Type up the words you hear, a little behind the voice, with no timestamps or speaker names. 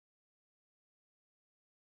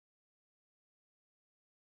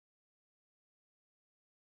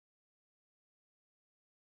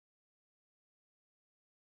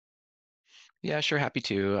Yeah, sure, happy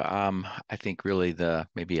to. I think really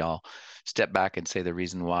maybe I'll step back and say the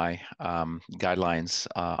reason why guidelines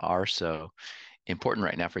are so important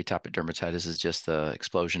right now for atopic dermatitis is just the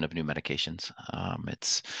explosion of new medications.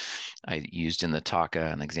 I used in the talk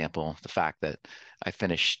an example, the fact that I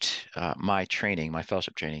finished my training, my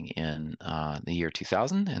fellowship training in the year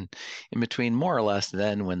 2000, and in between more or less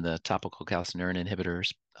then when the topical calcineurin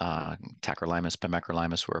inhibitors, tacrolimus,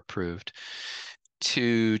 pimecrolimus were approved,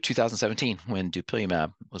 to 2017 when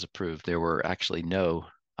dupilumab was approved, there were actually no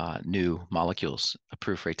new molecules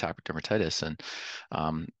approved for atopic dermatitis. And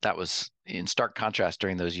that was in stark contrast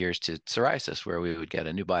during those years to psoriasis, where we would get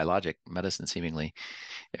a new biologic medicine seemingly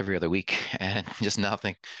every other week and just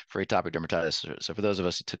nothing for atopic dermatitis. So for those of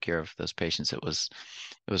us who took care of those patients, it was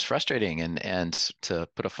frustrating. And to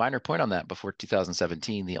put a finer point on that, before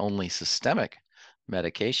 2017, the only systemic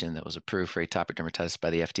medication that was approved for atopic dermatitis by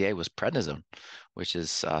the FDA was prednisone, which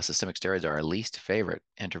is systemic steroids are our least favorite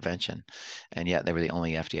intervention, and yet they were the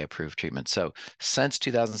only FDA-approved treatment. So since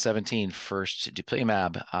 2017, first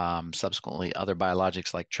dupilumab, subsequently other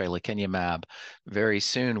biologics like tralokinumab. Very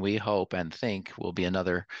soon, we hope and think will be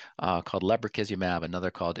another called lebrikizumab,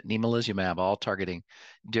 another called nemolizumab, all targeting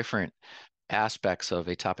different aspects of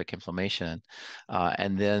atopic inflammation,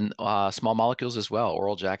 and then small molecules as well,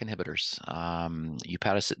 oral JAK inhibitors,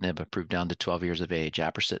 upadacitinib approved down to 12 years of age,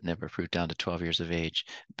 abrocitinib approved down to 12 years of age,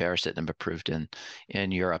 baricitinib approved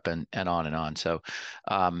in Europe, and on and on. So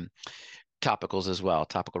topicals as well,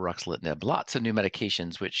 topical ruxolitinib, lots of new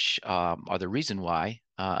medications, which are the reason why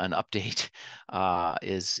an update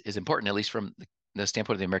is important, at least from the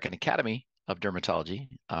standpoint of the American Academy of Dermatology.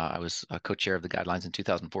 I was a co-chair of the guidelines in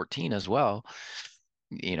 2014 as well.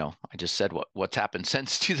 I just said what's happened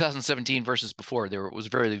since 2017 versus before. There was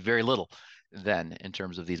very, very little then in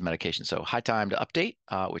terms of these medications. So high time to update,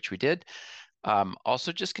 which we did.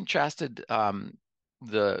 Also just contrasted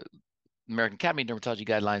the American Academy of Dermatology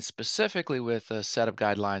guidelines specifically with a set of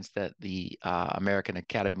guidelines that the American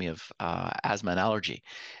Academy of Asthma and Allergy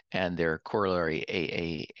and their corollary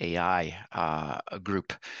AAAI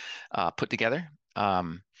group put together.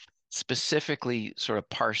 Specifically sort of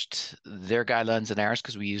parsed their guidelines and ours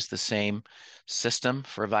because we used the same system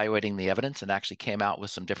for evaluating the evidence and actually came out with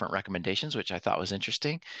some different recommendations, which I thought was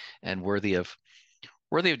interesting and worthy of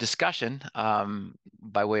discussion,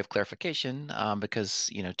 by way of clarification, because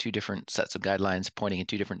two different sets of guidelines pointing in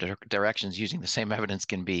two different directions using the same evidence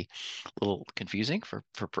can be a little confusing for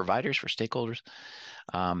providers, for stakeholders.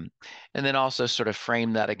 And then also sort of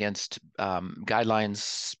frame that against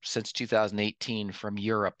guidelines since 2018 from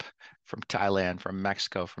Europe, from Thailand, from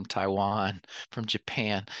Mexico, from Taiwan, from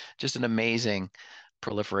Japan. Just an amazing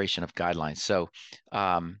proliferation of guidelines. So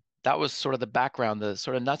that was sort of the background, the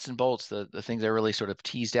sort of nuts and bolts, the things I really sort of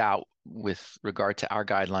teased out with regard to our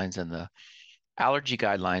guidelines and the allergy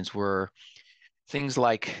guidelines were things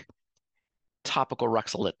like topical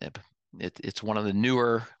ruxolitinib. It's one of the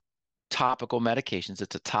newer topical medications.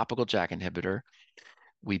 It's a topical JAK inhibitor.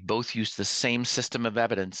 We both use the same system of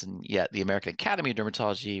evidence, and yet the American Academy of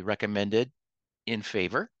Dermatology recommended in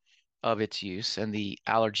favor of its use, and the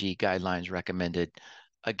allergy guidelines recommended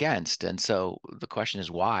against. And so the question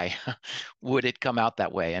is, why would it come out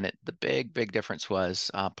that way? And the big difference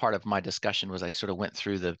was part of my discussion was I sort of went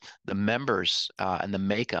through the members and the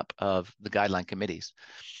makeup of the guideline committees.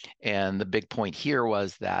 And the big point here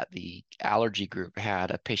was that the allergy group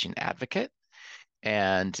had a patient advocate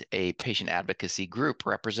and a patient advocacy group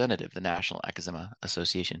representative, the National Eczema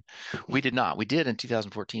Association. We did not. We did in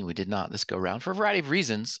 2014. We did not this go around for a variety of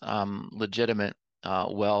reasons, legitimate,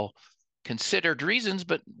 well considered reasons,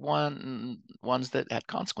 but ones that had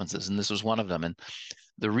consequences, and this was one of them. And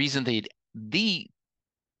the reason the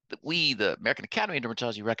American Academy of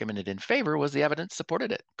Dermatology recommended in favor was the evidence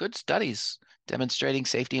supported it. Good studies demonstrating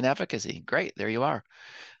safety and efficacy. Great, there you are.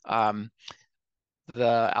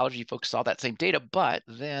 The allergy folks saw that same data, but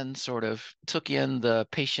then sort of took in the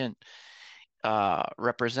patient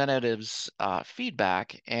representatives'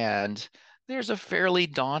 feedback, and there's a fairly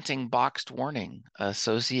daunting boxed warning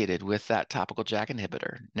associated with that topical JAK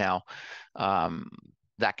inhibitor. Now,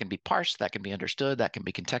 that can be parsed, that can be understood, that can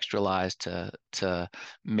be contextualized to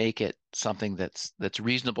make it something that's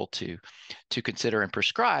reasonable to consider and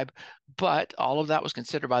prescribe. But all of that was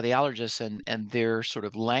considered by the allergists, and their sort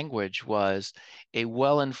of language was a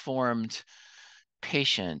well-informed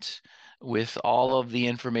patient with all of the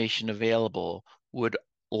information available would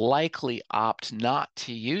likely opt not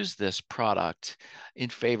to use this product in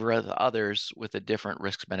favor of others with a different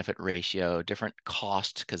risk benefit ratio, different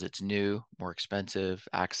cost because it's new, more expensive,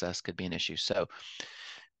 access could be an issue. So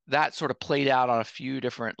that sort of played out on a few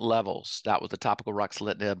different levels. That was the topical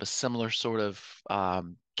ruxolitinib, a similar sort of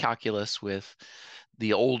calculus with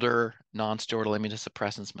the older non-steroidal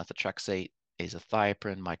immunosuppressants, methotrexate,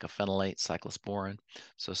 azathioprine, mycophenolate, cyclosporin.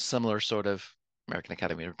 So similar sort of American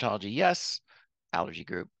Academy of Dermatology, yes. Allergy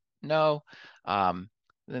group, no. Um,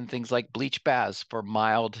 then things like bleach baths for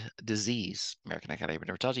mild disease, American Academy of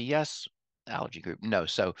Dermatology, yes. Allergy group, no.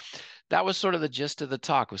 So that was sort of the gist of the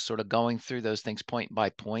talk, was sort of going through those things point by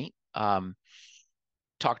point.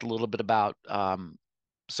 Talked a little bit about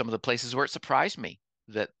some of the places where it surprised me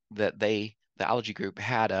that the allergy group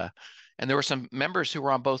had a, and there were some members who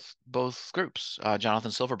were on both groups.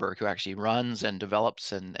 Jonathan Silverberg, who actually runs and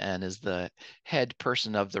develops and is the head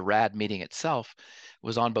person of the RAD meeting itself,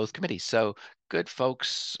 was on both committees. So good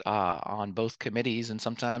folks on both committees, and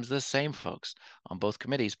sometimes the same folks on both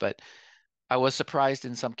committees. But I was surprised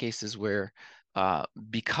in some cases where,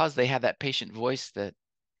 because they had that patient voice that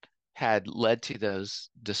had led to those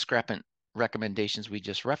discrepant recommendations we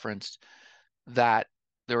just referenced, that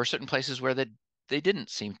there were certain places where they didn't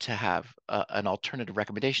seem to have an alternative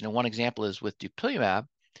recommendation. And one example is with dupilumab,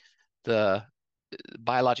 the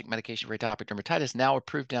biologic medication for atopic dermatitis, now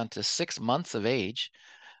approved down to 6 months of age,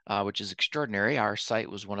 which is extraordinary. Our site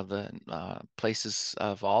was one of the places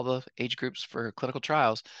of all the age groups for clinical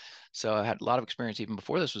trials. So I had a lot of experience even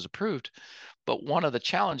before this was approved. But one of the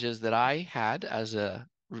challenges that I had as a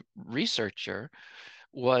researcher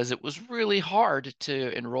was it was really hard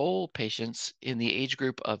to enroll patients in the age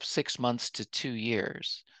group of 6 months to 2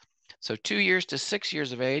 years. So 2 years to 6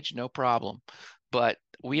 years of age, no problem. But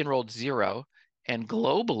we enrolled zero. And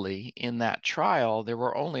globally in that trial, there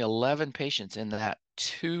were only 11 patients in that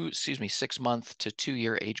 6 month to 2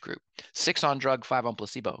 year age group, 6 on drug, 5 on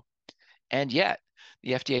placebo. And yet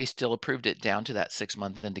the FDA still approved it down to that 6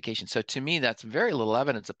 month indication. So to me, that's very little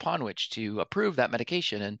evidence upon which to approve that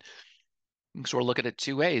medication. And you can sort of look at it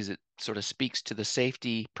two ways. It sort of speaks to the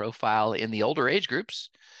safety profile in the older age groups,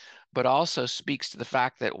 but also speaks to the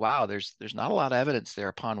fact that, wow, there's not a lot of evidence there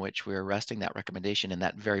upon which we're resting that recommendation in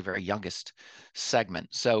that very, very youngest segment.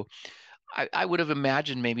 So I would have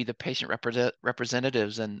imagined maybe the patient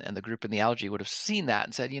representatives and the group in the allergy would have seen that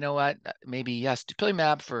and said, you know what, maybe yes,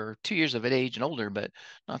 dupilumab for 2 years of age and older, but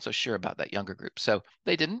not so sure about that younger group. So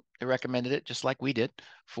they didn't. They recommended it just like we did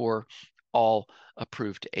for all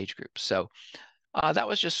approved age groups. So that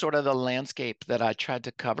was just sort of the landscape that I tried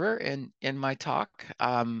to cover in my talk,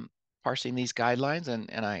 parsing these guidelines, and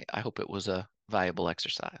I hope it was a valuable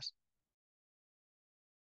exercise.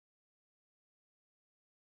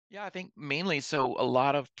 Yeah, I think mainly so a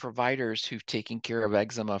lot of providers who've taken care of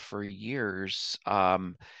eczema for years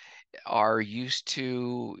are used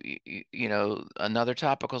to another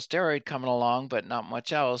topical steroid coming along, but not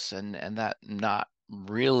much else, and that not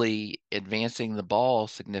really advancing the ball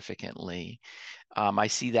significantly. I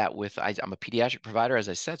see that with, I'm a pediatric provider, as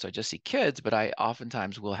I said, so I just see kids, but I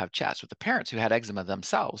oftentimes will have chats with the parents who had eczema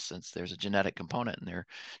themselves, since there's a genetic component and there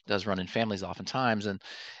does run in families oftentimes,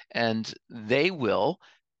 and they will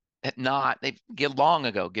not, they've long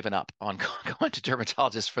ago given up on going to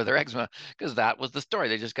dermatologists for their eczema because that was the story.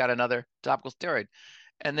 They just got another topical steroid.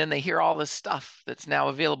 And then they hear all this stuff that's now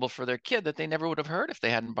available for their kid that they never would have heard if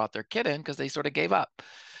they hadn't brought their kid in because they sort of gave up.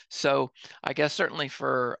 So I guess certainly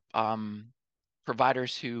for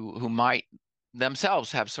providers who might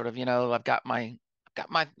themselves have sort of, I've got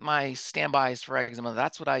my standbys for eczema.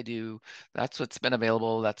 That's what I do. That's what's been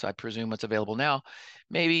available. That's, I presume, what's available now.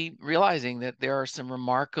 Maybe realizing that there are some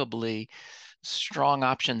remarkably strong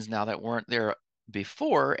options now that weren't there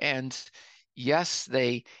before. And yes,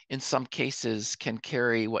 they, in some cases, can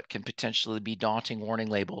carry what can potentially be daunting warning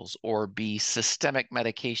labels or be systemic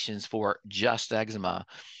medications for just eczema.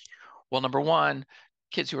 Well, number one,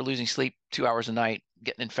 kids who are losing sleep 2 hours a night,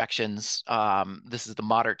 getting infections. This is the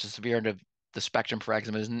moderate to severe end of the spectrum for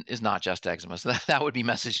eczema is not just eczema. So that would be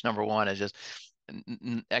message number one, is just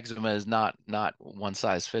eczema is not one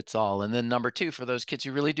size fits all. And then number two, for those kids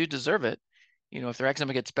who really do deserve it, if their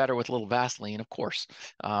eczema gets better with a little Vaseline, of course,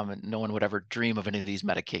 no one would ever dream of any of these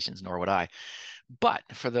medications, nor would I. But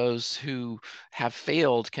for those who have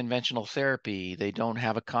failed conventional therapy, they don't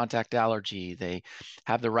have a contact allergy, they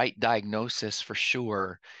have the right diagnosis for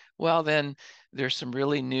sure, well, then there's some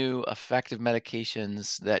really new effective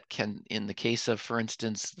medications that can, in the case of, for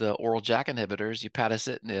instance, the oral JAK inhibitors,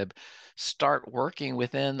 upadacitinib, start working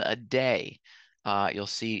within a day. You'll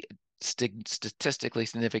see statistically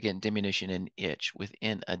significant diminution in itch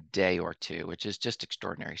within a day or two, which is just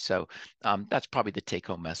extraordinary. So that's probably the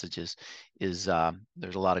take-home message is there's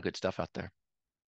a lot of good stuff out there.